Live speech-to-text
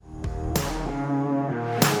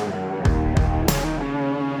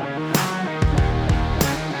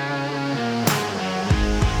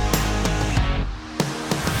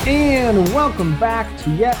And welcome back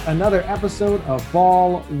to yet another episode of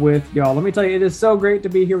Ball with Y'all. Let me tell you, it is so great to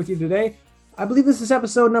be here with you today. I believe this is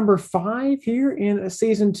episode number 5 here in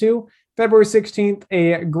season 2, February 16th.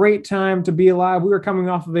 A great time to be alive. We were coming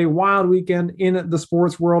off of a wild weekend in the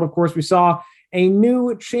sports world. Of course, we saw a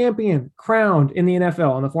new champion crowned in the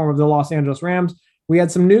NFL in the form of the Los Angeles Rams. We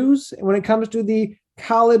had some news when it comes to the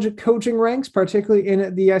college coaching ranks, particularly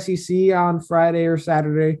in the SEC on Friday or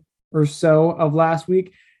Saturday or so of last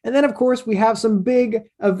week. And then, of course, we have some big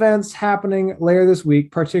events happening later this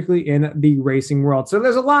week, particularly in the racing world. So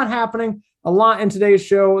there's a lot happening, a lot in today's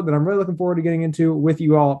show that I'm really looking forward to getting into with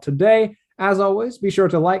you all today. As always, be sure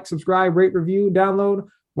to like, subscribe, rate, review, download,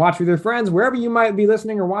 watch with your friends, wherever you might be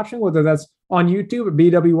listening or watching, whether that's on YouTube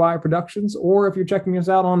at BWY Productions, or if you're checking us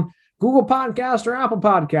out on Google Podcasts or Apple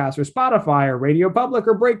Podcasts or Spotify or Radio Public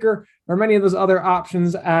or Breaker or many of those other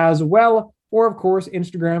options as well. Or, of course,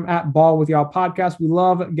 Instagram at Ball with Y'all Podcast. We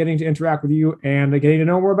love getting to interact with you and getting to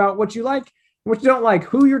know more about what you like and what you don't like,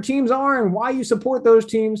 who your teams are and why you support those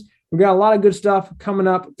teams. We've got a lot of good stuff coming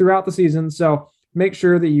up throughout the season. So make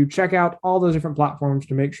sure that you check out all those different platforms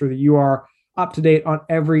to make sure that you are up to date on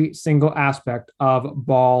every single aspect of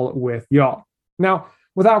Ball with Y'all. Now,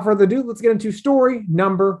 without further ado, let's get into story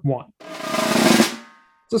number 1.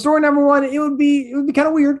 So story number 1, it would be kind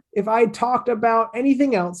of weird if I talked about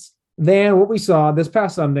anything else than what we saw this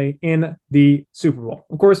past Sunday in the Super Bowl.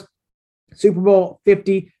 Of course, Super Bowl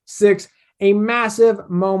 56, a massive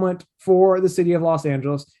moment for the city of Los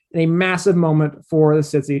Angeles and a massive moment for the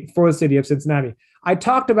city of Cincinnati. I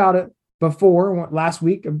talked about it before last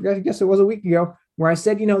week, I guess it was a week ago, where I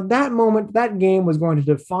said, that moment, that game was going to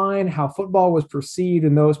define how football was perceived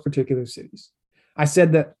in those particular cities. I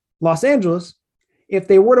said that Los Angeles, if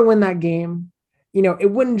they were to win that game,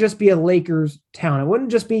 it wouldn't just be a Lakers town. It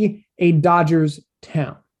wouldn't just be a Dodgers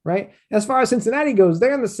town, right? As far as Cincinnati goes,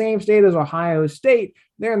 they're in the same state as Ohio State.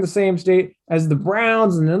 They're in the same state as the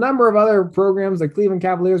Browns and a number of other programs. The Cleveland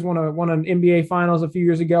Cavaliers won an NBA Finals a few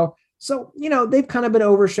years ago. So, they've kind of been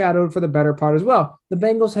overshadowed for the better part as well. The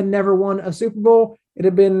Bengals had never won a Super Bowl. It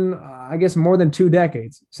had been, more than 2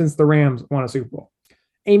 decades since the Rams won a Super Bowl.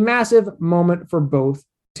 A massive moment for both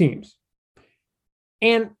teams.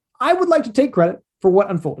 And I would like to take credit for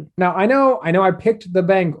what unfolded. Now, I know I picked the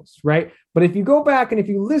Bengals, right? But if you go back and if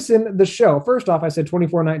you listen to the show, first off, I said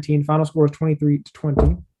 24-19, final score is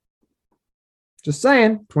 23-20. Just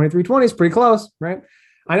saying, 23-20 is pretty close, right?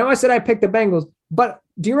 I know I said I picked the Bengals, but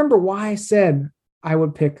do you remember why I said I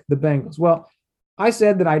would pick the Bengals? Well, I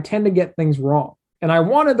said that I tend to get things wrong, and I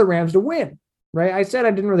wanted the Rams to win, right? I said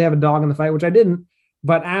I didn't really have a dog in the fight, which I didn't,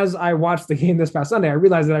 but as I watched the game this past Sunday, I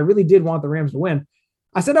realized that I really did want the Rams to win.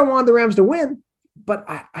 I said I wanted the Rams to win, but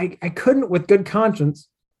I couldn't with good conscience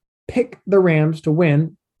pick the Rams to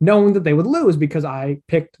win, knowing that they would lose because I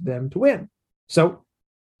picked them to win. So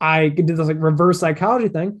I did this reverse psychology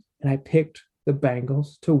thing, and I picked the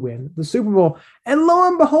Bengals to win the Super Bowl. And lo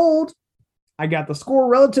and behold, I got the score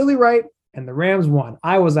relatively right, and the Rams won.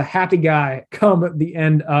 I was a happy guy come the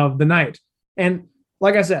end of the night. And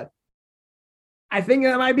like I said, I think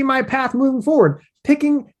that might be my path moving forward,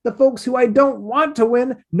 picking the folks who I don't want to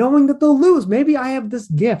win, knowing that they'll lose. Maybe I have this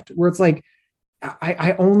gift where it's like,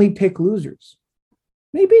 I only pick losers.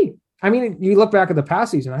 Maybe. I mean, you look back at the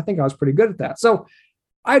past season, I think I was pretty good at that. So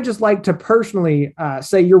I just like to personally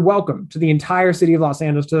say you're welcome to the entire city of Los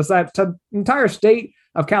Angeles, to the entire state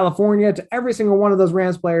of California, to every single one of those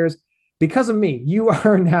Rams players. Because of me, you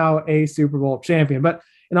are now a Super Bowl champion. But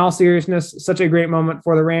in all seriousness, such a great moment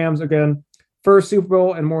for the Rams. Again, first Super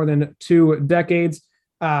Bowl in more than 2 decades.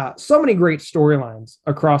 So many great storylines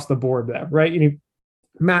across the board there, right?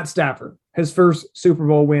 Matt Stafford, his first Super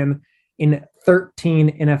Bowl win in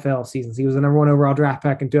 13 NFL seasons. He was the number 1 overall draft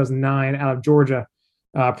pick in 2009 out of Georgia.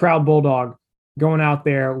 Proud Bulldog, going out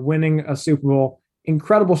there, winning a Super Bowl.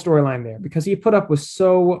 Incredible storyline there because he put up with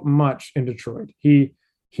so much in Detroit. He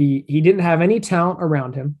didn't have any talent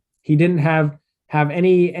around him. He didn't have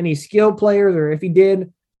any skilled players, or if he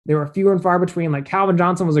did, they were few and far between. Like Calvin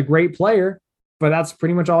Johnson was a great player, but that's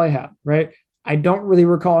pretty much all I had, right? I don't really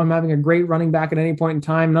recall him having a great running back at any point in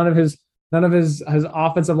time. None of his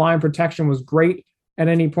offensive line protection was great at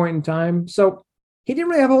any point in time. So he didn't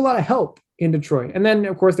really have a whole lot of help in Detroit. And then,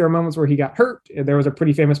 of course, there were moments where he got hurt. There was a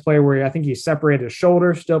pretty famous play where I think he separated his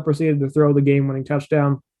shoulder, still proceeded to throw the game-winning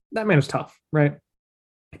touchdown. That man is tough, right?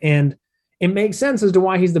 And it makes sense as to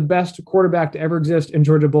why he's the best quarterback to ever exist in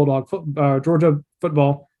Georgia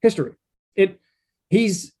football history.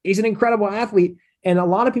 He's an incredible athlete, and a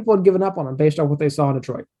lot of people had given up on him based on what they saw in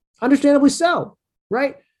Detroit. Understandably so,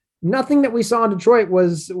 right? nothing that we saw in Detroit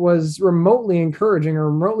was remotely encouraging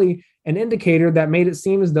or remotely an indicator that made it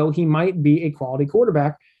seem as though he might be a quality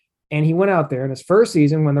quarterback. And he went out there in his first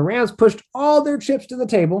season when the Rams pushed all their chips to the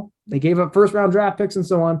table. They gave up first-round draft picks and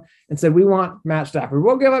so on and said, we want Matt Stafford.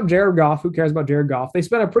 We'll give up Jared Goff. Who cares about Jared Goff? They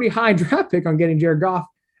spent a pretty high draft pick on getting Jared Goff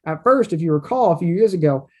at first. If you recall, a few years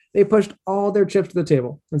ago, they pushed all their chips to the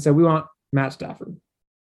table and said, we want Matt Stafford.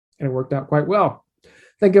 And it worked out quite well.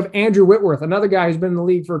 Think of Andrew Whitworth, another guy who's been in the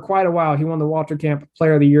league for quite a while. He won the Walter Camp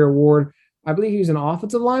Player of the Year award. I believe he's an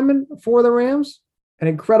offensive lineman for the Rams. An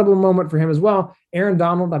incredible moment for him as well. Aaron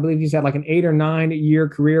Donald, I believe he's had like an 8 or 9 year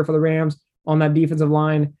career for the Rams on that defensive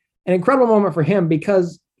line. An incredible moment for him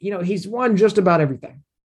because, he's won just about everything.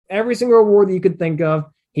 Every single award that you could think of,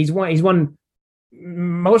 he's won. He's won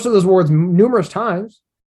most of those awards numerous times.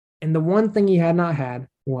 And the one thing he had not had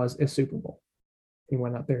was a Super Bowl. He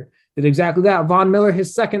went out there, did exactly that. Von Miller,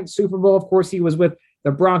 his second Super Bowl, of course, he was with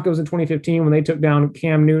the Broncos in 2015 when they took down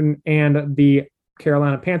Cam Newton and the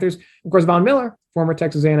Carolina Panthers. Of course, Von Miller, former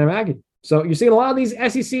Texas A&M Aggie. So you're seeing a lot of these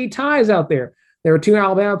SEC ties out there. There were 2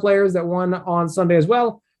 Alabama players that won on Sunday as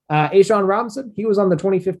well. A'Shawn Robinson, he was on the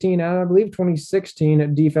 2015 and I believe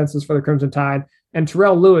 2016 defenses for the Crimson Tide. And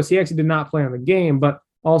Terrell Lewis, he actually did not play on the game, but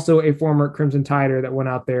also a former Crimson Tider that went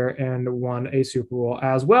out there and won a Super Bowl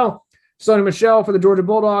as well. Sony Michel for the Georgia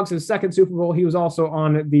Bulldogs, his second Super Bowl. He was also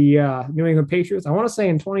on the New England Patriots, I want to say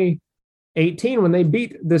in 2018 when they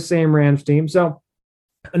beat this same Rams team. So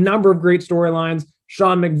a number of great storylines.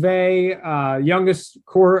 Sean McVay,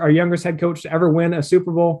 youngest head coach to ever win a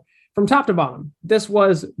Super Bowl. From top to bottom, this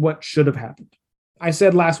was what should have happened. I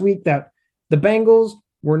said last week that the Bengals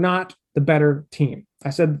were not the better team.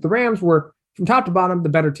 I said that the Rams were, from top to bottom, the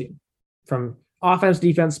better team. From offense,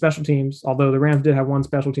 defense, special teams, although the Rams did have one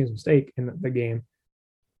special teams mistake in the game.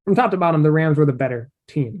 From top to bottom, the Rams were the better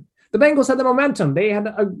team. The Bengals had the momentum. They had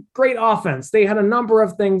a great offense. They had a number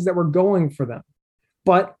of things that were going for them.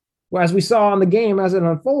 But as we saw in the game, as it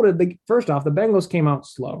unfolded, first off, the Bengals came out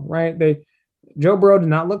slow, right? Joe Burrow did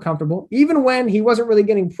not look comfortable. Even when he wasn't really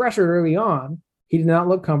getting pressured early on, he did not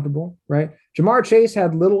look comfortable, right? Ja'Marr Chase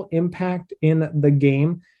had little impact in the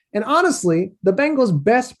game. And honestly, the Bengals'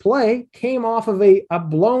 best play came off of a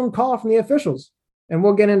blown call from the officials. And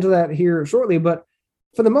we'll get into that here shortly. But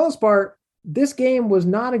for the most part, this game was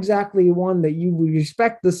not exactly one that you would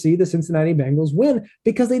expect to see the Cincinnati Bengals win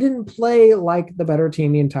because they didn't play like the better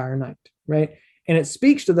team the entire night, right? And it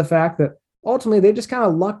speaks to the fact that ultimately they just kind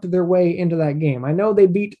of lucked their way into that game. I know they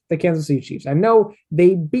beat the Kansas City Chiefs. I know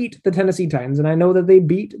they beat the Tennessee Titans, and I know that they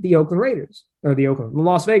beat the the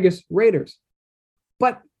Las Vegas Raiders.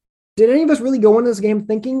 But did any of us really go into this game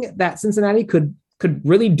thinking that Cincinnati could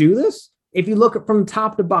really do this? If you look from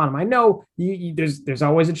top to bottom, I know there's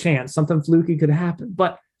always a chance something fluky could happen,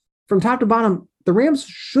 but from top to bottom, the Rams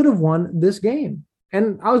should have won this game.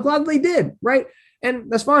 And I was glad they did, right?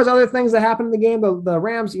 And as far as other things that happened in the game, the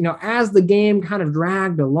Rams, as the game kind of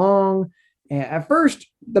dragged along, at first,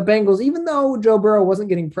 the Bengals, even though Joe Burrow wasn't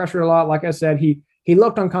getting pressured a lot, like I said, he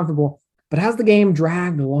looked uncomfortable, but as the game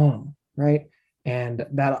dragged along, right? And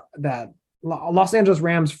that Los Angeles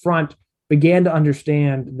Rams front began to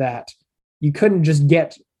understand that you couldn't just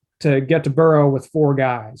get to Burrow with four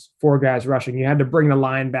guys rushing. You had to bring the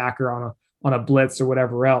linebacker on a blitz or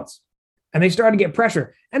whatever else. And they started to get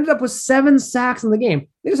pressure. Ended up with 7 sacks in the game.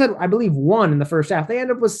 They just had, I believe, 1 in the first half. They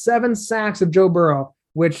ended up with 7 sacks of Joe Burrow,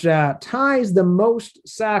 which ties the most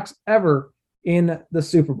sacks ever in the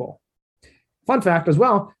Super Bowl. Fun fact as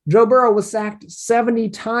well, Joe Burrow was sacked 70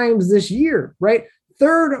 times this year, right?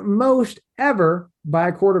 Third most ever by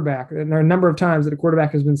a quarterback. And there are a number of times that a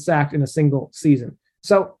quarterback has been sacked in a single season.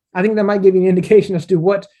 So I think that might give you an indication as to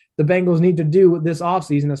what the Bengals need to do this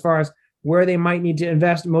offseason as far as where they might need to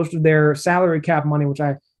invest most of their salary cap money, which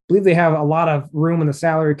I believe they have a lot of room in the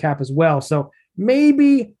salary cap as well. So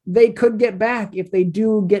maybe they could get back if they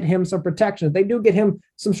do get him some protection. If they do get him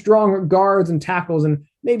some strong guards and tackles and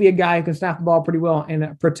maybe a guy who can snap the ball pretty well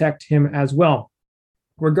and protect him as well.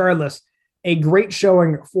 Regardless, a great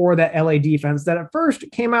showing for that LA defense that at first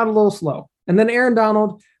came out a little slow. And then Aaron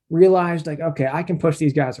Donald realized, okay, I can push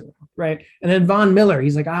these guys around, right? And then Von Miller,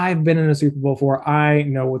 he's like, I've been in a Super Bowl before. I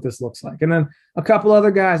know what this looks like. And then a couple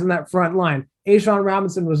other guys in that front line. A'Shawn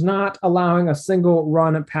Robinson was not allowing a single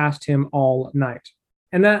run past him all night.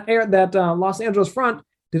 And that Los Angeles front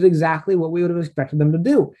did exactly what we would have expected them to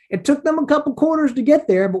do. It took them a couple quarters to get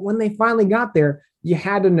there, but when they finally got there, you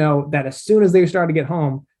had to know that as soon as they started to get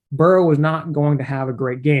home, Burrow was not going to have a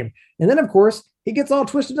great game. And then, of course, he gets all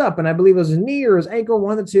twisted up, and I believe it was his knee or his ankle,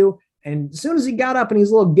 one of the two. And as soon as he got up and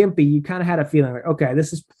he's a little gimpy, you kind of had a feeling like, okay,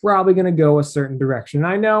 this is probably going to go a certain direction.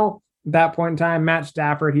 And I know at that point in time. Matt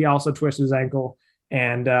Stafford, he also twisted his ankle.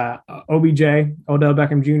 And OBJ, Odell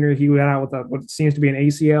Beckham Jr., he went out with what seems to be an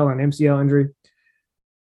ACL and MCL injury.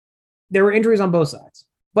 There were injuries on both sides.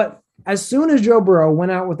 But as soon as Joe Burrow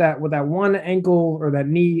went out with that one ankle or that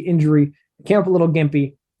knee injury, came up a little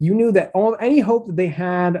gimpy, you knew that any hope that they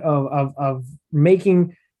had of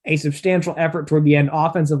making a substantial effort toward the end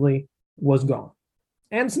offensively was gone.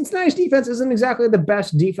 And Cincinnati's defense isn't exactly the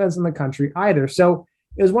best defense in the country either. So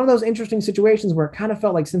it was one of those interesting situations where it kind of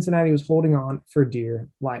felt like Cincinnati was holding on for dear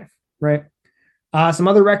life, right? Some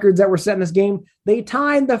other records that were set in this game, they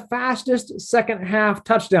tied the fastest second half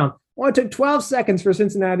touchdown. Well, it took 12 seconds for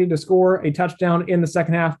Cincinnati to score a touchdown in the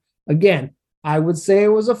second half. Again, I would say it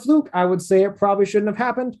was a fluke. I would say it probably shouldn't have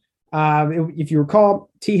happened. If you recall,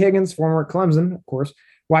 T. Higgins, former Clemson, of course,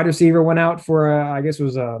 wide receiver, went out for, I guess it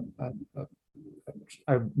was a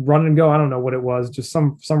run and go. I don't know what it was, just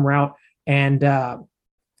some route. And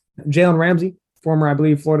Jalen Ramsey, former, I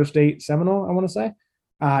believe, Florida State Seminole, I want to say,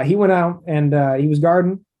 he went out and he was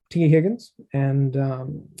guarding T. Higgins, and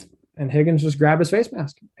Higgins just grabbed his face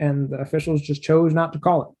mask, and the officials just chose not to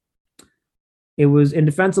call it. It was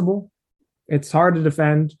indefensible. It's hard to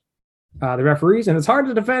defend the referees, and it's hard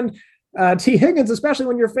to defend T. Higgins, especially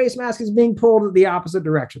when your face mask is being pulled the opposite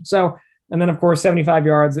direction. So, and then, of course, 75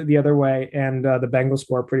 yards the other way, and the Bengals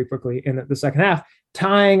score pretty quickly in the second half,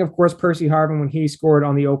 tying, of course, Percy Harvin when he scored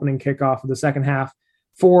on the opening kickoff of the second half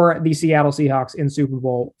for the Seattle Seahawks in Super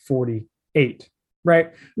Bowl 48,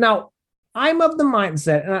 right? Now, I'm of the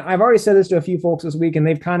mindset, and I've already said this to a few folks this week, and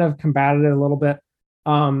they've kind of combated it a little bit.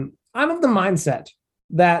 I'm of the mindset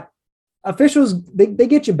that officials, they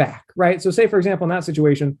get you back, right? So say, for example, in that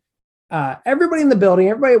situation, everybody in the building,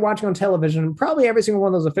 everybody watching on television, probably every single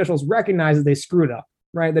one of those officials recognizes they screwed up,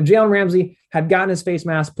 right? That Jalen Ramsey had gotten his face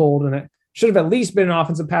mask pulled, and it should have at least been an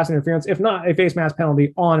offensive pass interference, if not a face mask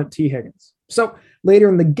penalty on T. Higgins. So later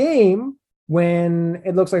in the game, when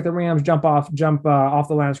it looks like the Rams jump off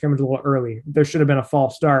the line of scrimmage a little early, there should have been a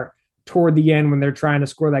false start toward the end when they're trying to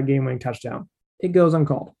score that game-winning touchdown. It goes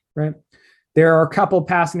uncalled, right? There are a couple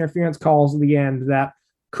pass interference calls at the end that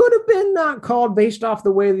could have been not called based off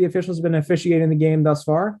the way the officials have been officiating the game thus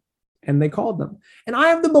far, and they called them. And I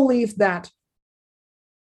have the belief that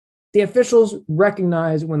the officials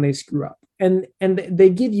recognize when they screw up, and they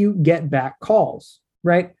give you get-back calls,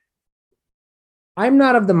 right? I'm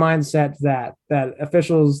not of the mindset that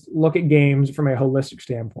officials look at games from a holistic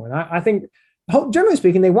standpoint. I think, generally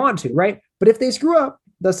speaking, they want to, right? But if they screw up,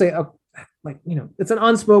 they'll say, oh, it's an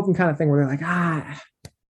unspoken kind of thing where they're like,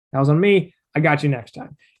 that was on me. I got you next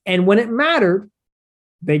time. And when it mattered,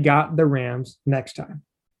 they got the Rams next time.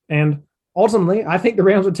 And ultimately, I think the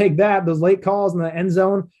Rams would take those late calls in the end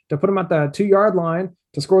zone to put them at the 2-yard line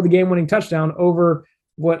to score the game-winning touchdown over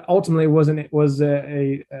what ultimately was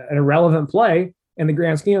an irrelevant play in the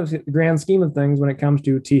grand scheme of things when it comes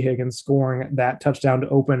to T. Higgins scoring that touchdown to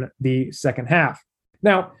open the second half.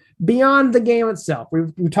 Now, beyond the game itself,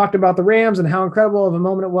 we've talked about the Rams and how incredible of a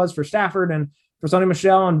moment it was for Stafford and for Sonny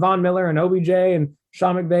Michel and Von Miller and OBJ and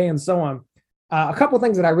Sean McVay and so on. A couple of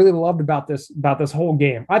things that I really loved about this whole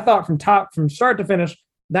game. I thought from start to finish,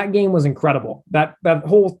 that game was incredible. That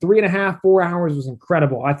whole 3.5, 4 hours was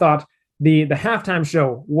incredible. I thought the halftime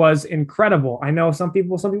show was incredible. I know some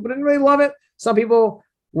people didn't really love it. Some people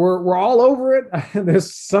were all over it.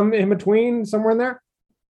 There's some in between, somewhere in there.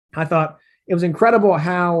 I thought it was incredible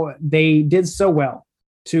how they did so well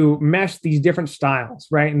to mesh these different styles,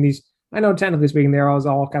 right? And these, I know technically speaking, they're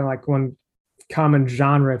all kind of like one common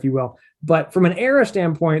genre, if you will. But from an era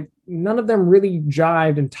standpoint, none of them really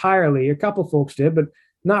jived entirely. A couple folks did, but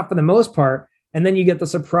not for the most part. And then you get the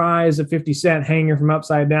surprise of 50 Cent hanging from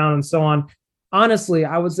Upside Down and so on. Honestly,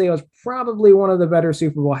 I would say it was probably one of the better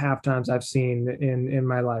Super Bowl halftimes I've seen in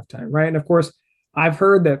my lifetime, right? And of course, I've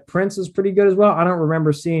heard that Prince is pretty good as well. I don't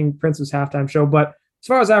remember seeing Prince's halftime show, but as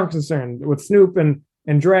far as I'm concerned, with Snoop and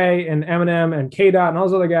Dre and Eminem and K-Dot and all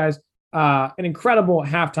those other guys, an incredible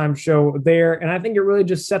halftime show there. And I think it really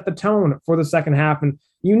just set the tone for the second half. And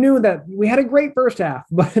you knew that we had a great first half,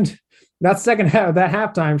 but that second half, that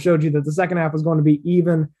halftime showed you that the second half was going to be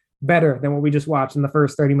even better than what we just watched in the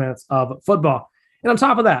first 30 minutes of football. And on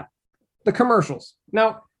top of that, the commercials.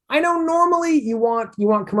 Now, I know normally you want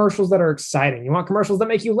commercials that are exciting. You want commercials that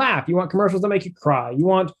make you laugh. You want commercials that make you cry. You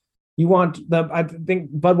want I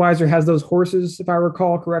think Budweiser has those horses, if I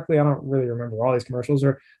recall correctly. I don't really remember all these commercials.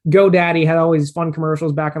 Or GoDaddy had all these fun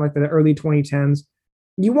commercials back in like the early 2010s.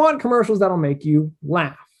 You want commercials that'll make you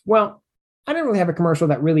laugh. Well, I didn't really have a commercial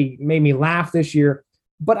that really made me laugh this year,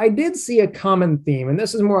 but I did see a common theme, and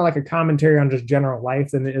this is more like a commentary on just general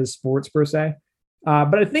life than it is sports per se.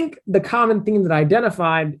 But I think the common theme that I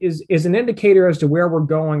identified is an indicator as to where we're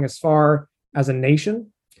going as far as a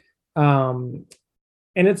nation. Um,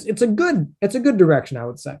 and it's a good direction, I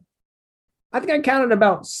would say. I think I counted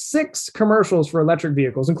about 6 commercials for electric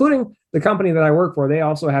vehicles, including the company that I work for. They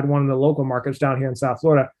also had one in the local markets down here in South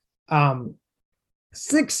Florida.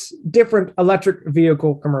 6 different electric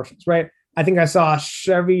vehicle commercials, right? I think I saw a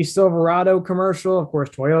Chevy Silverado commercial. Of course,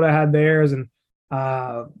 Toyota had theirs, and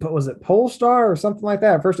but was it Polestar or something like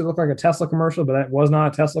that? At first, it looked like a Tesla commercial, but that was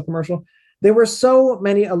not a Tesla commercial. There were so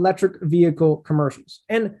many electric vehicle commercials,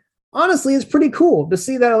 and honestly, it's pretty cool to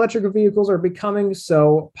see that electric vehicles are becoming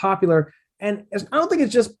so popular. And I don't think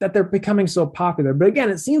it's just that they're becoming so popular, but again,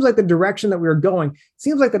 it seems like the direction that we're going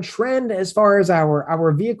seems like the trend as far as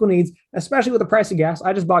our vehicle needs, especially with the price of gas.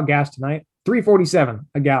 I just bought gas tonight, $3.47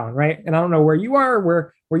 a gallon, right? And I don't know where you are,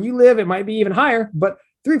 where you live, it might be even higher, but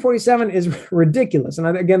 $3.47 is ridiculous.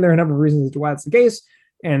 And again, there are a number of reasons as to why it's the case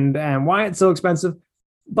and why it's so expensive,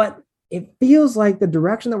 but it feels like the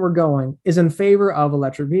direction that we're going is in favor of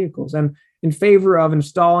electric vehicles and in favor of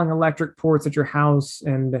installing electric ports at your house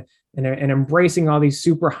and embracing all these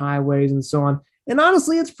super highways and so on. And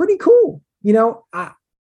honestly, it's pretty cool.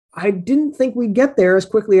 I didn't think we'd get there as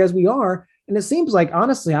quickly as we are. And it seems like,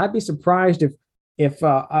 honestly, I'd be surprised if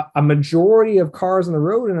a majority of cars on the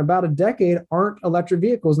road in about a decade aren't electric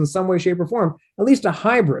vehicles in some way, shape, or form, at least a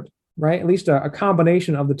hybrid, right? At least a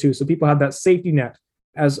combination of the two. So people have that safety net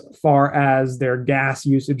as far as their gas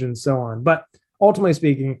usage and so on. But ultimately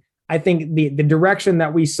speaking, I think the direction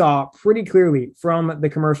that we saw pretty clearly from the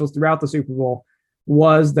commercials throughout the Super Bowl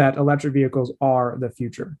was that electric vehicles are the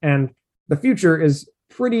future. And the future is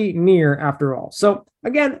pretty near after all. So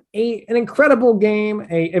again, an incredible game,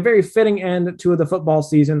 a very fitting end to the football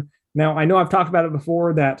season. Now, I know I've talked about it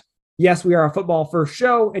before that, yes, we are a football first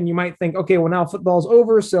show, and you might think, okay, well, now football's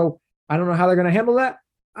over, so I don't know how they're going to handle that.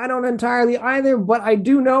 I don't entirely either, but I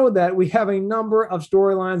do know that we have a number of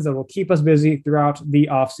storylines that will keep us busy throughout the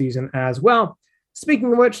offseason as well.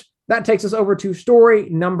 Speaking of which, that takes us over to story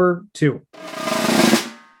number 2.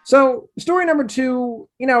 So story number 2,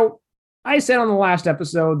 I said on the last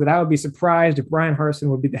episode that I would be surprised if Bryan Harsin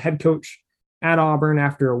would be the head coach at Auburn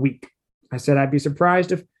after a week. I said I'd be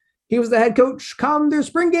surprised if he was the head coach come their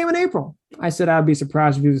spring game in April. I said I'd be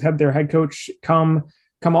surprised if he was their head coach come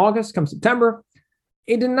August, come September.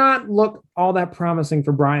 It did not look all that promising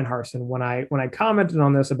for Bryan Harsin when I commented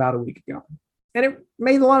on this about a week ago. And it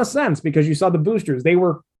made a lot of sense because you saw the boosters. They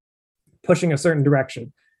were pushing a certain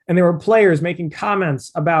direction. And there were players making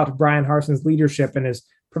comments about Bryan Harsin's leadership and his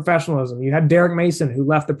professionalism. You had Derek Mason, who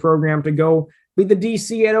left the program to go be the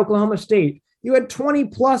DC at Oklahoma State. You had 20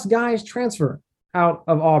 plus guys transfer out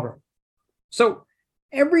of Auburn. So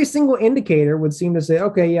every single indicator would seem to say,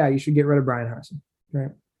 okay, yeah, you should get rid of Bryan Harsin.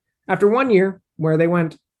 Right? After 1 year, where they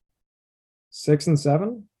went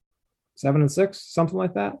 6-7, 7-6, something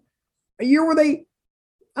like that. A year where I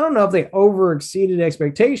don't know if they over exceeded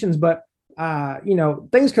expectations, but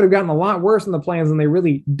things could have gotten a lot worse in the plans than they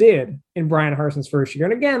really did in Bryan Harsin's first year.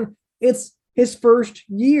 And again, it's his first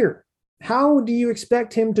year. How do you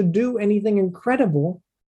expect him to do anything incredible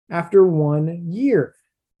after 1 year?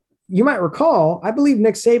 You might recall, I believe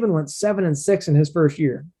Nick Saban went 7-6 in his first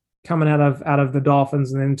year, coming out of the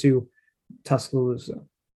Dolphins and into Tuscaloosa.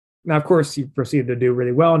 Now, of course, he proceeded to do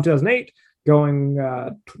really well in 2008, going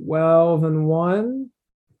 12-1,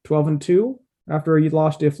 12-2 after he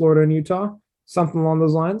lost to Florida and Utah, something along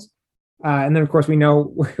those lines. And then, of course, we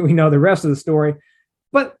know the rest of the story.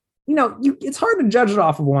 But it's hard to judge it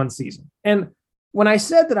off of one season. And when I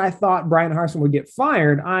said that I thought Bryan Harsin would get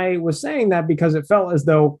fired, I was saying that because it felt as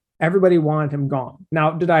though everybody wanted him gone.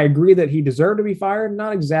 Now, did I agree that he deserved to be fired?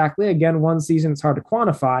 Not exactly. Again, one season, it's hard to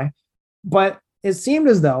quantify. But it seemed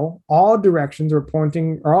as though all sides were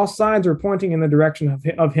pointing in the direction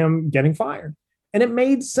of him getting fired. And it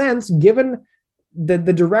made sense given the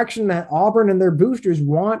direction that Auburn and their boosters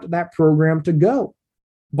want that program to go.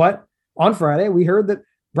 But on Friday, we heard that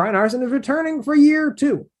Bryan Harsin is returning for year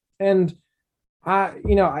 2. And,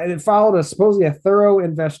 it followed supposedly a thorough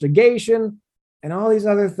investigation and all these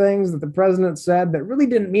other things that the president said that really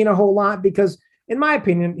didn't mean a whole lot because, in my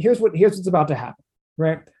opinion, here's what's about to happen,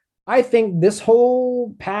 right? I think this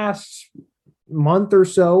whole past month or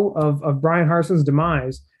so of Bryan Harsin's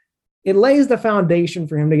demise, it lays the foundation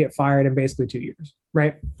for him to get fired in basically 2 years,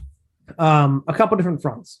 right? A couple different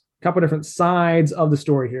fronts, a couple different sides of the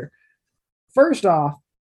story here. First off,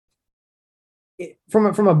 from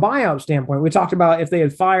a buyout standpoint, we talked about if they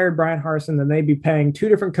had fired Bryan Harsin, then they'd be paying 2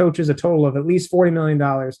 different coaches a total of at least $40 million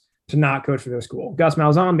to not coach for their school. Gus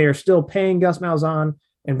Malzahn, they are still paying Gus Malzahn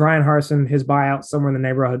And Brian Harsin, his buyout somewhere in the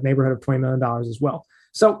neighborhood of $20 million as well.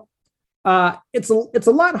 So it's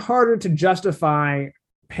a lot harder to justify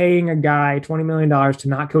paying a guy $20 million to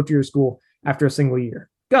not coach your school after a single year.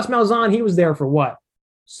 Gus Malzahn, he was there for what,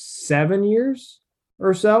 7 years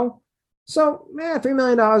or so? So, $3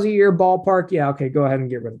 million a year ballpark. Yeah, okay, go ahead and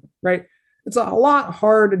get rid of it, right? It's a lot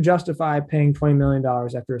harder to justify paying $20 million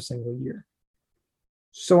after a single year.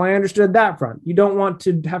 So I understood that front. You don't want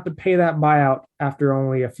to have to pay that buyout after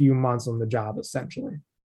only a few months on the job, essentially,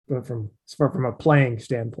 from a playing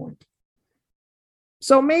standpoint.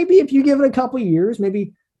 So maybe if you give it a couple years,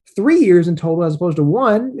 maybe 3 years in total as opposed to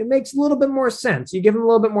 1, it makes a little bit more sense. You give them a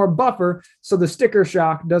little bit more buffer so the sticker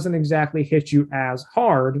shock doesn't exactly hit you as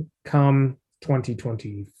hard come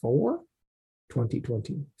 2024,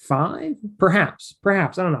 2025, perhaps,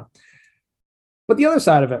 I don't know. But the other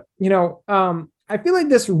side of it, I feel like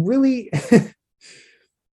this really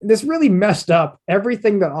messed up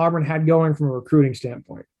everything that Auburn had going from a recruiting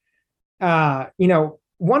standpoint.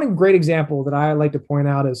 One great example that I like to point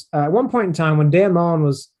out is at one point in time when Dan Mullen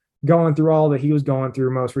was going through all that he was going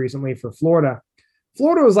through most recently for Florida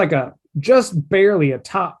was like just barely a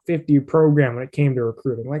top 50 program when it came to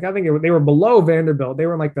recruiting. Like I think they were below Vanderbilt. They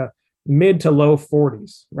were in like the mid to low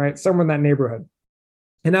 40s, right? Somewhere in that neighborhood.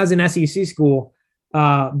 And as an SEC school,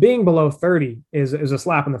 being below 30 is a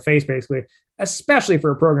slap in the face, basically, especially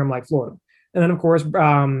for a program like Florida. And then, of course,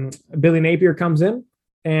 Billy Napier comes in,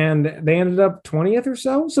 and they ended up 20th or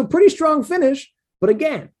so. So pretty strong finish. But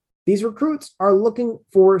again, these recruits are looking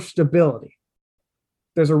for stability.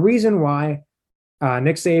 There's a reason why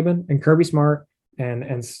Nick Saban and Kirby Smart and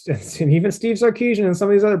even Steve Sarkisian and some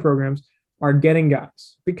of these other programs are getting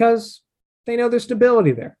guys because they know there's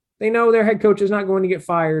stability there. They know their head coach is not going to get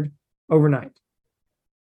fired overnight.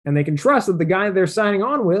 And they can trust that the guy they're signing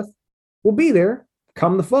on with will be there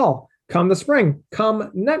come the fall, come the spring,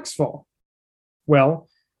 come next fall. Well,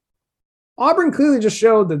 Auburn clearly just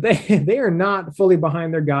showed that they are not fully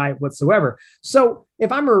behind their guy whatsoever. So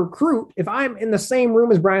if I'm a recruit, if I'm in the same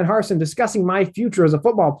room as Brian Harsin discussing my future as a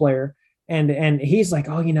football player, and he's like,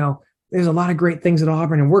 there's a lot of great things at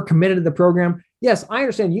Auburn and we're committed to the program. Yes, I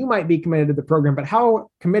understand you might be committed to the program, but how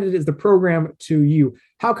committed is the program to you?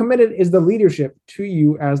 How committed is the leadership to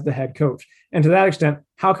you as the head coach? And to that extent,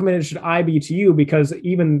 how committed should I be to you? Because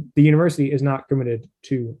even the university is not committed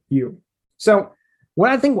to you. So what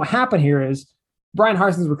I think will happen here is Brian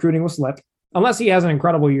Harsin's recruiting will slip, unless he has an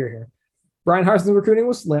incredible year here. Brian Harsin's recruiting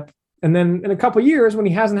will slip. And then in a couple of years, when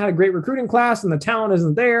he hasn't had a great recruiting class and the talent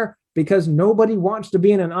isn't there because nobody wants to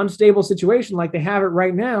be in an unstable situation like they have it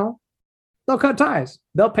right now, they'll cut ties.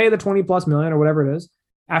 They'll pay the 20 plus million or whatever it is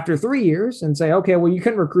after 3 years and say, okay, well, you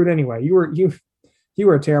couldn't recruit anyway. You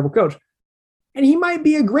were a terrible coach. And he might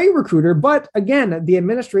be a great recruiter, but again, the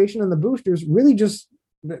administration and the boosters really just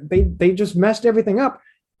they just messed everything up.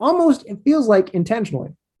 Almost, it feels like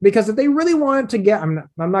intentionally, because if they really wanted to get, I'm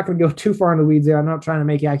not going to go too far in the weeds there. I'm not trying to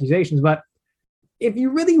make accusations, but if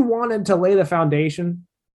you really wanted to lay the foundation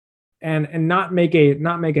and not make a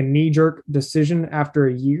knee-jerk decision after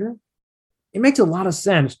a year, it makes a lot of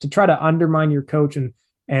sense to try to undermine your coach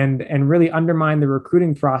and really undermine the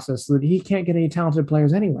recruiting process so that he can't get any talented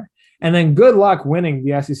players anyway. And then good luck winning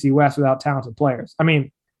the SEC West without talented players. I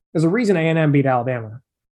mean, there's a reason A&M beat Alabama.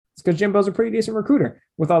 It's because Jimbo's a pretty decent recruiter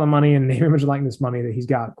with all the money and name, image, likeness money that he's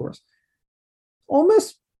got, of course. Ole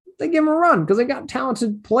Miss, they give him a run because they got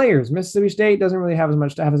talented players. Mississippi State doesn't really have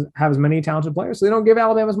as many talented players, so they don't give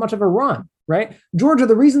Alabama as much of a run, right? Georgia,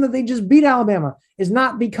 the reason that they just beat Alabama is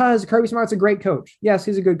not because Kirby Smart's a great coach. Yes,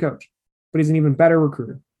 he's a good coach, but he's an even better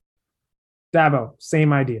recruiter. Dabo,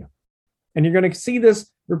 same idea. And you're going to see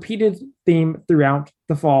this repeated theme throughout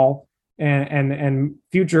the fall and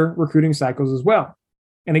future recruiting cycles as well.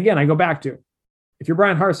 And again, I go back to, if you're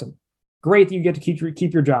Brian Harsin, great that you get to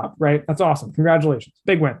keep your job, right? That's awesome. Congratulations.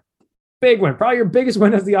 Big win. Probably your biggest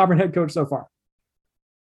win as the Auburn head coach so far.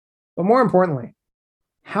 But more importantly,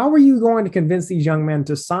 how are you going to convince these young men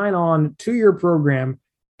to sign on to your program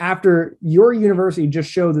after your university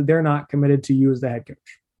just showed that they're not committed to you as the head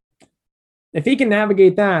coach? If he can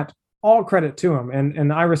navigate that, all credit to him.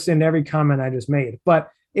 And I rescind every comment I just made.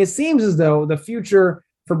 But it seems as though the future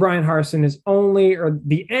for Brian Harsin is only, or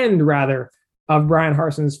the end rather, of Brian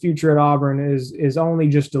Harsin's future at Auburn is only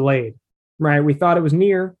just delayed, right? We thought it was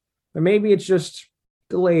near, but maybe it's just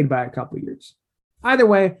delayed by a couple of years. Either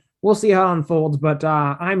way, we'll see how it unfolds, but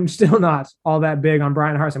I'm still not all that big on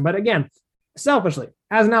Brian Harsin. But again, selfishly,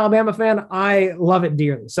 as an Alabama fan, I love it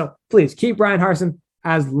dearly. So please keep Brian Harsin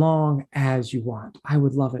as long as you want. I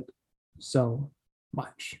would love it so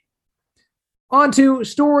much. On to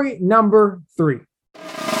story number 3.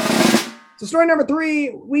 So story number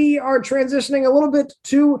 3, we are transitioning a little bit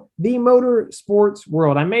to the motor sports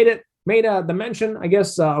world. I made the mention, I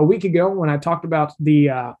guess, a week ago when I talked about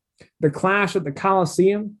the clash at the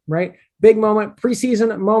Coliseum, right? Big moment,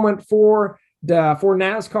 preseason moment for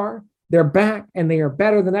NASCAR. They're back and they are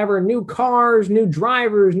better than ever. New cars, new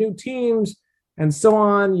drivers, new teams, and so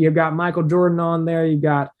on. You've got Michael Jordan on there. You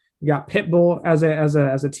got Pitbull as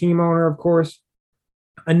a team owner, of course.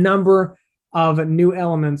 A number of new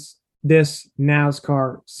elements this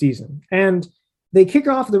NASCAR season. And they kick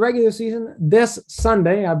off the regular season this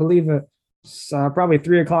Sunday, I believe it's probably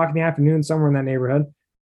 3:00 in the afternoon, somewhere in that neighborhood,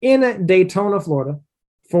 in Daytona, Florida,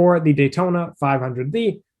 for the Daytona 500.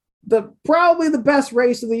 The probably the best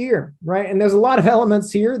race of the year, right? And there's a lot of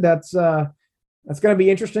elements here that's going to be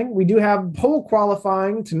interesting. We do have pole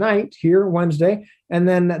qualifying tonight here, Wednesday, and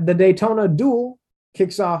then the Daytona Duel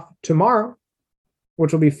kicks off tomorrow,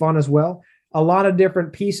 which will be fun as well. A lot of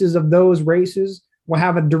different pieces of those races will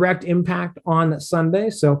have a direct impact on Sunday.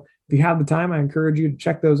 So if you have the time, I encourage you to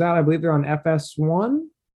check those out. I believe they're on FS1.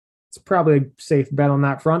 It's probably a safe bet on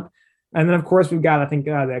that front. And then, of course, we've got, I think,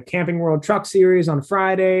 the Camping World Truck Series on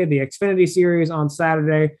Friday, the Xfinity Series on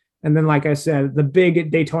Saturday, and then, like I said, the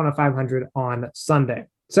big Daytona 500 on Sunday.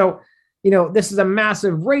 So, this is a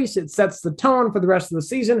massive race. It sets the tone for the rest of the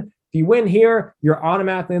season. If you win here, you're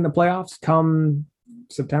automatically in the playoffs come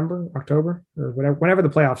September, October, or whenever the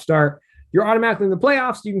playoffs start. You're automatically in the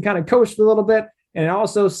playoffs. You can kind of coast for a little bit, and it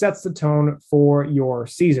also sets the tone for your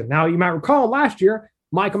season. Now, you might recall last year,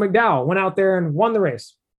 Michael McDowell went out there and won the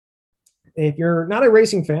race. If you're not a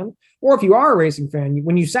racing fan, or if you are a racing fan,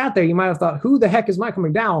 when you sat there, you might have thought, who the heck is Michael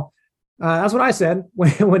McDowell? That's what I said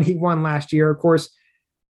when he won last year. Of course,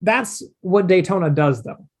 that's what Daytona does,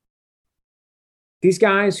 though. These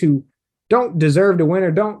guys who don't deserve to win,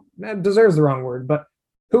 or deserves the wrong word, but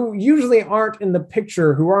who usually aren't in the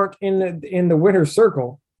picture, who aren't in the winner's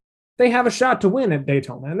circle, they have a shot to win at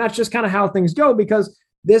Daytona. And that's just kind of how things go, because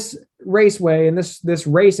this raceway and this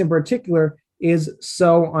race in particular is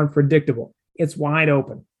so unpredictable. It's wide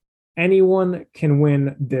open. Anyone can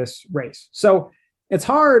win this race. So it's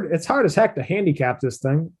hard as heck to handicap this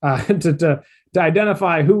thing, to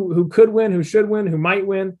identify who could win, who should win, who might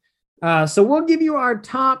win. So we'll give you our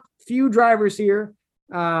top few drivers here,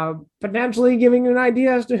 potentially giving you an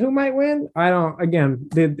idea as to who might win.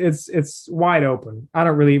 It's wide open. I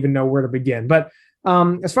don't really even know where to begin. But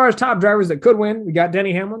as far as top drivers that could win, we got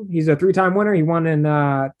Denny Hamlin. He's a 3-time winner. He won in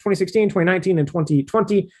 2016, 2019, and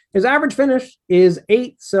 2020. His average finish is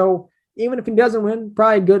 8th. So even if he doesn't win,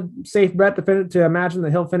 probably a good safe bet to imagine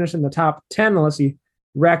that he'll finish in the top 10 unless he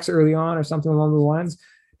wrecks early on or something along those lines.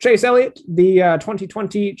 Chase Elliott, the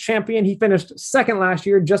 2020 champion, he finished second last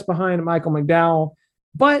year, just behind Michael McDowell.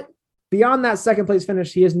 But beyond that second place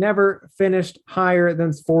finish, he has never finished higher than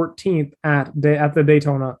 14th at the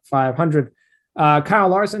Daytona 500. Kyle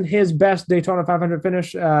Larson, his best Daytona 500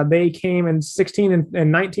 finish, they came in 2016,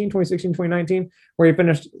 2019, where he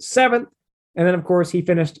finished 7th. And then, of course, he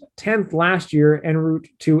finished 10th last year en route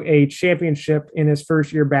to a championship in his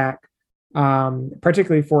first year back,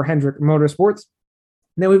 particularly for Hendrick Motorsports.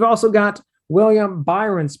 And then we've also got William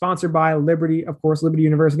Byron, sponsored by Liberty, of course, Liberty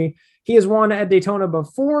University. He has won at Daytona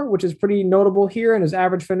before, which is pretty notable here, and his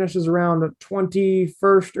average finish is around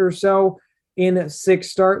 21st or so in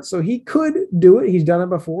 6 starts. So he could do it. He's done it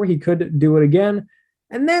before. He could do it again.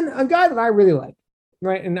 And then a guy that I really like,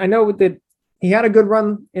 right? And I know that he had a good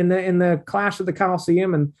run in the clash at the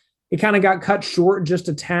Coliseum, and he kind of got cut short just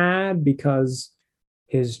a tad because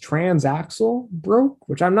his transaxle broke,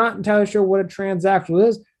 which I'm not entirely sure what a transaxle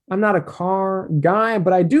is. I'm not a car guy,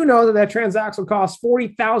 but I do know that transaxle costs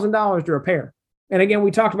 $40,000 to repair. And again,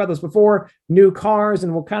 we talked about this before, new cars,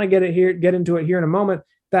 and we'll kind of get into it here in a moment,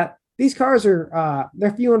 that these cars are,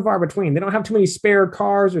 they're few and far between. They don't have too many spare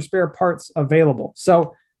cars or spare parts available.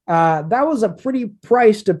 So that was a pretty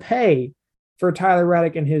price to pay for Tyler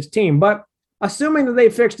Reddick and his team. But assuming that they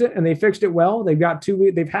fixed it, and they fixed it well, they've had 2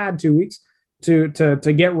 weeks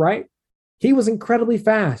to get right. He was incredibly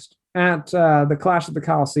fast at the clash at the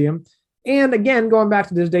Coliseum. And again, going back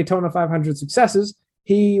to his Daytona 500 successes,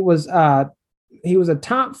 he was a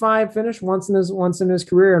top 5 finish once in his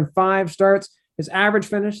career in 5 starts. His average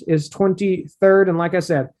finish is 23rd. And like I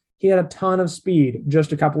said, he had a ton of speed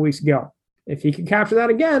just a couple weeks ago. If he can capture that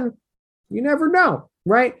again, you never know,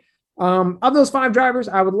 right? Of those 5 drivers,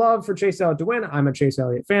 I would love for Chase Elliott to win. I'm a Chase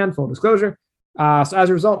Elliott fan, full disclosure. So as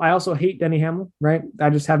a result, I also hate Denny Hamlin, right? I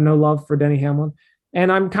just have no love for Denny Hamlin. And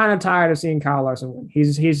I'm kind of tired of seeing Kyle Larson win.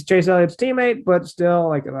 He's Chase Elliott's teammate, but still,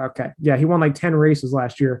 like, okay. Yeah, he won like 10 races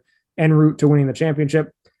last year en route to winning the championship.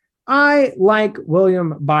 I like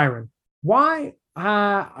William Byron. Why?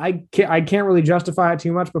 I can't really justify it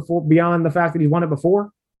too much beyond the fact that he's won it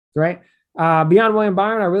before, right? Beyond William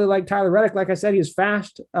Byron, I really like Tyler Reddick. Like I said, he was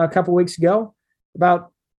fast a couple weeks ago,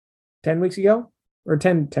 about 10 weeks ago, or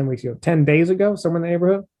 10 weeks ago, 10 days ago, somewhere in the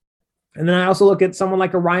neighborhood. And then I also look at someone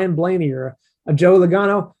like a Ryan Blaney or a Joe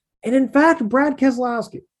Logano, and in fact, Brad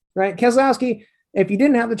Keselowski, right? Keselowski, if you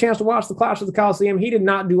didn't have the chance to watch the Clash of the Coliseum, he did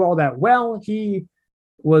not do all that well. He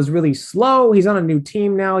was really slow. He's on a new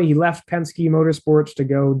team now. He left Penske Motorsports to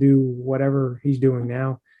go do whatever he's doing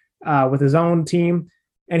now with his own team.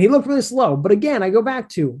 And he looked really slow. But again, I go back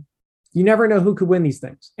to, you never know who could win these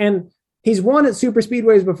things. And he's won at super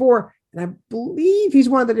speedways before. And I believe he's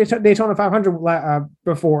won at the Daytona 500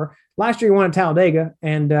 before. Last year he won at Talladega,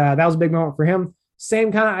 and that was a big moment for him.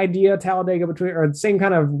 Same kind of idea, Talladega same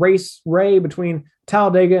kind of race between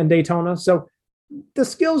Talladega and Daytona. So the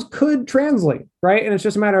skills could translate, right? And it's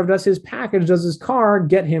just a matter of, does his car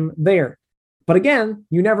get him there? But again,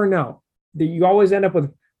 you never know. You always end up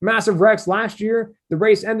with massive wrecks. Last year, the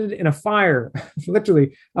race ended in a fire,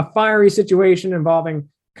 literally a fiery situation involving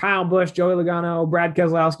Kyle Busch, Joey Logano, Brad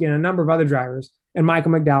Keselowski, and a number of other drivers. And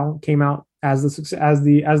Michael McDowell came out as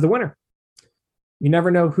the winner. You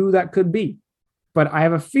never know who that could be, but I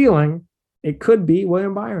have a feeling it could be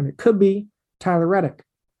William Byron. It could be Tyler Reddick.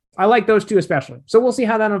 I like those two especially. So we'll see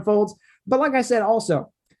how that unfolds. But like I said,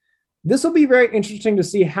 also, this will be very interesting to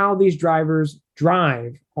see how these drivers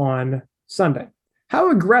drive on Sunday.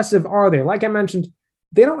 How aggressive are they? Like I mentioned,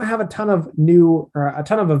 they don't have a ton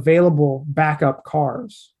of available backup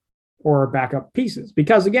cars or backup pieces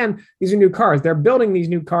because, again, these are new cars. They're building these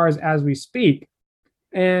new cars as we speak.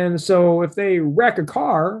 And so if they wreck a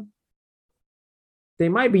car, they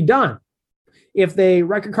might be done. If they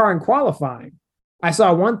wreck a car in qualifying, I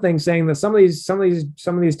saw one thing saying that some of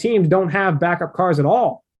these teams don't have backup cars at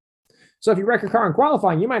all. So if you wreck a car in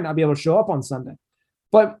qualifying, you might not be able to show up on Sunday.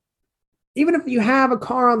 But even if you have a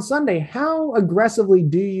car on Sunday, how aggressively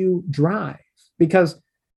do you drive? Because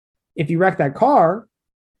if you wreck that car,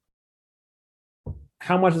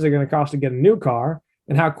 how much is it going to cost to get a new car?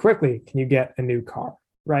 And how quickly can you get a new car,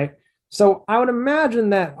 right? So I would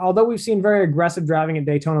imagine that although we've seen very aggressive driving at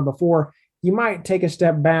Daytona before, you might take a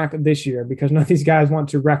step back this year because none of these guys want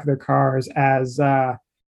to wreck their cars as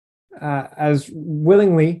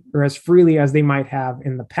willingly or as freely as they might have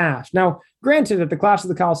in the past. Now, granted, at the Clash of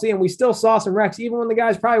the Coliseum, we still saw some wrecks, even when the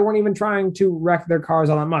guys probably weren't even trying to wreck their cars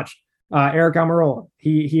all that much. Eric Almirola,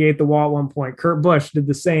 he ate the wall at one point. Kurt Busch did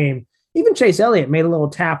the same. Even Chase Elliott made a little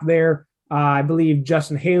tap there. I believe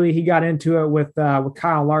Justin Haley, he got into it with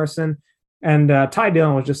Kyle Larson. And Ty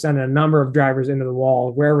Dillon was just sending a number of drivers into the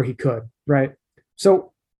wall wherever he could, right?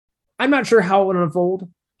 So I'm not sure how it would unfold.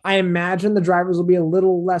 I imagine the drivers will be a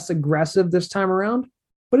little less aggressive this time around.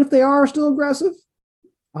 But if they are still aggressive,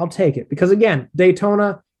 I'll take it. Because again,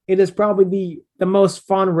 Daytona, it is probably the most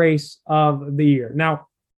fun race of the year. Now,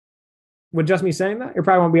 with just me saying that, it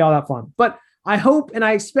probably won't be all that fun. But I hope and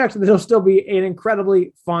I expect that it'll still be an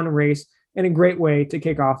incredibly fun race and a great way to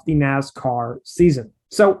kick off the NASCAR season.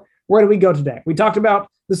 So where do we go today? We talked about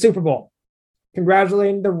the Super Bowl,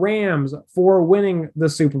 congratulating the Rams for winning the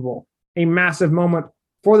Super Bowl, a massive moment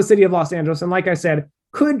for the city of Los Angeles. And like I said,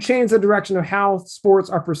 could change the direction of how sports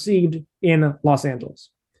are perceived in Los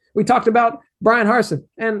Angeles. We talked about Brian Harsin,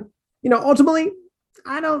 and ultimately,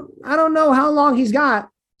 I don't know how long he's got,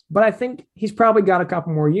 but I think he's probably got a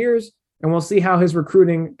couple more years, and we'll see how his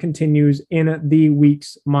recruiting continues in the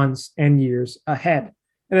weeks, months, and years ahead.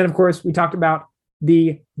 And then, of course, we talked about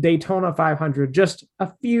the Daytona 500 just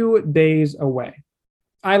a few days away.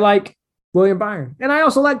 I like William Byron, and I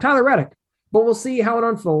also like Tyler Reddick, but we'll see how it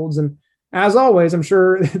unfolds. And as always, I'm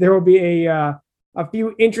sure there will be a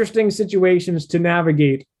few interesting situations to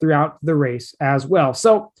navigate throughout the race as well.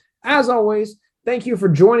 So as always, thank you for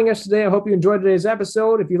joining us today. I hope you enjoyed today's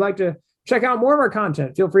episode. If you'd like to check out more of our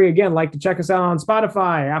content, feel free again, to check us out on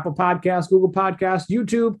Spotify, Apple Podcasts, Google Podcasts,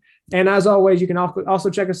 YouTube. And as always, you can also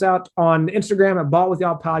check us out on Instagram at Ball With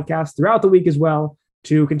Y'all Podcast throughout the week as well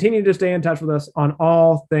to continue to stay in touch with us on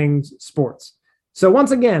all things sports. So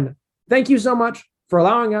once again, thank you so much for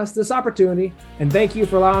allowing us this opportunity, and thank you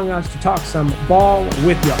for allowing us to talk some ball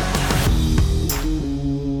with y'all.